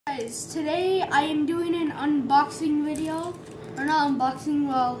Guys, today I am doing an unboxing video, or not unboxing,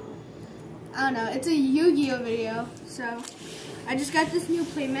 well, I don't know, it's a Yu-Gi-Oh video. So, I just got this new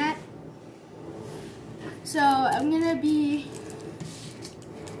playmat. So, I'm gonna be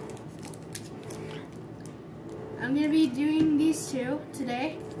doing these two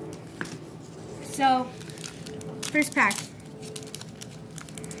today. So, first pack.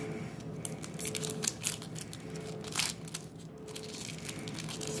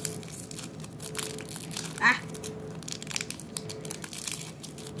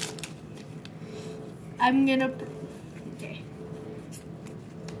 Okay.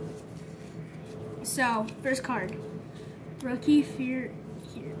 So, first card. Rookie Fear,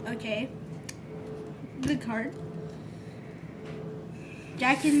 okay. Good card.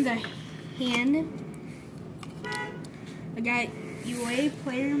 Jack in the hand. I got UA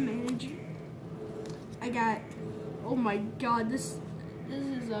Player Manager. I got, oh my god, this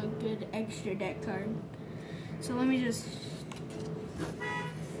is a good extra deck card. So let me just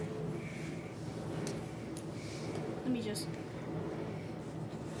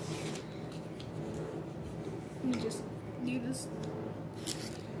do this.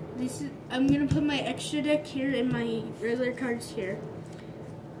 I'm gonna put my extra deck here and my regular cards here.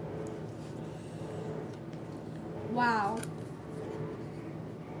 Wow.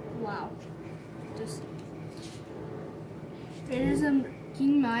 Just there's a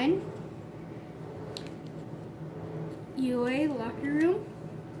King Mine. UA Locker Room.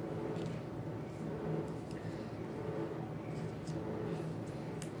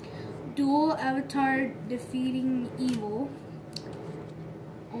 Dual Avatar Defeating Evil.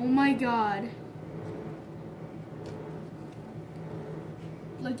 Oh my god.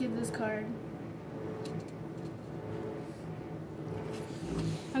 Look at this card.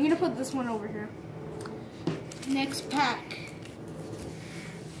 I'm gonna put this one over here. Next pack.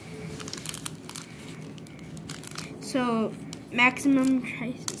 So, Maximum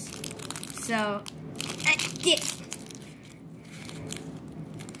Crisis. So, get.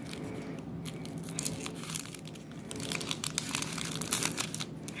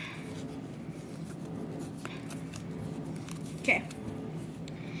 Okay.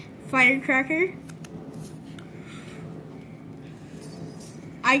 Firecracker.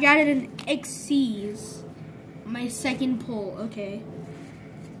 I got it in Xyz. My second pull, okay.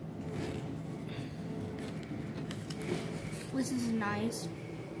 This is nice.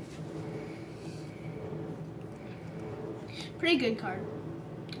 Pretty good card.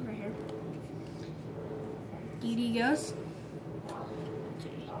 Right here. DD goes.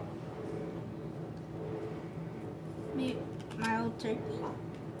 Okay. Mild Turkey.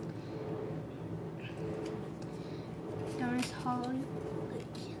 Donis Hollow.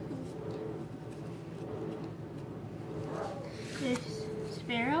 There's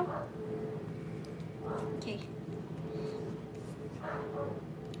Sparrow. Okay.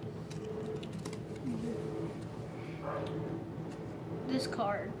 This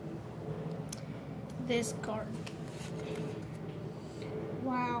card.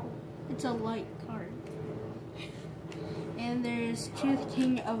 Wow, it's a light card. And there's Truth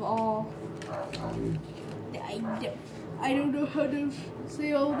King of All. I don't know how to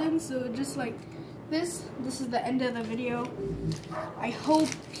say all of them, so just like this is the end of the video. I hope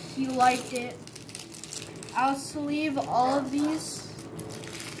you liked it. I'll sleeve all of these.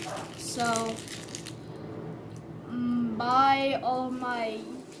 So, bye all of my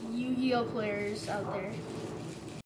Yu-Gi-Oh players out there.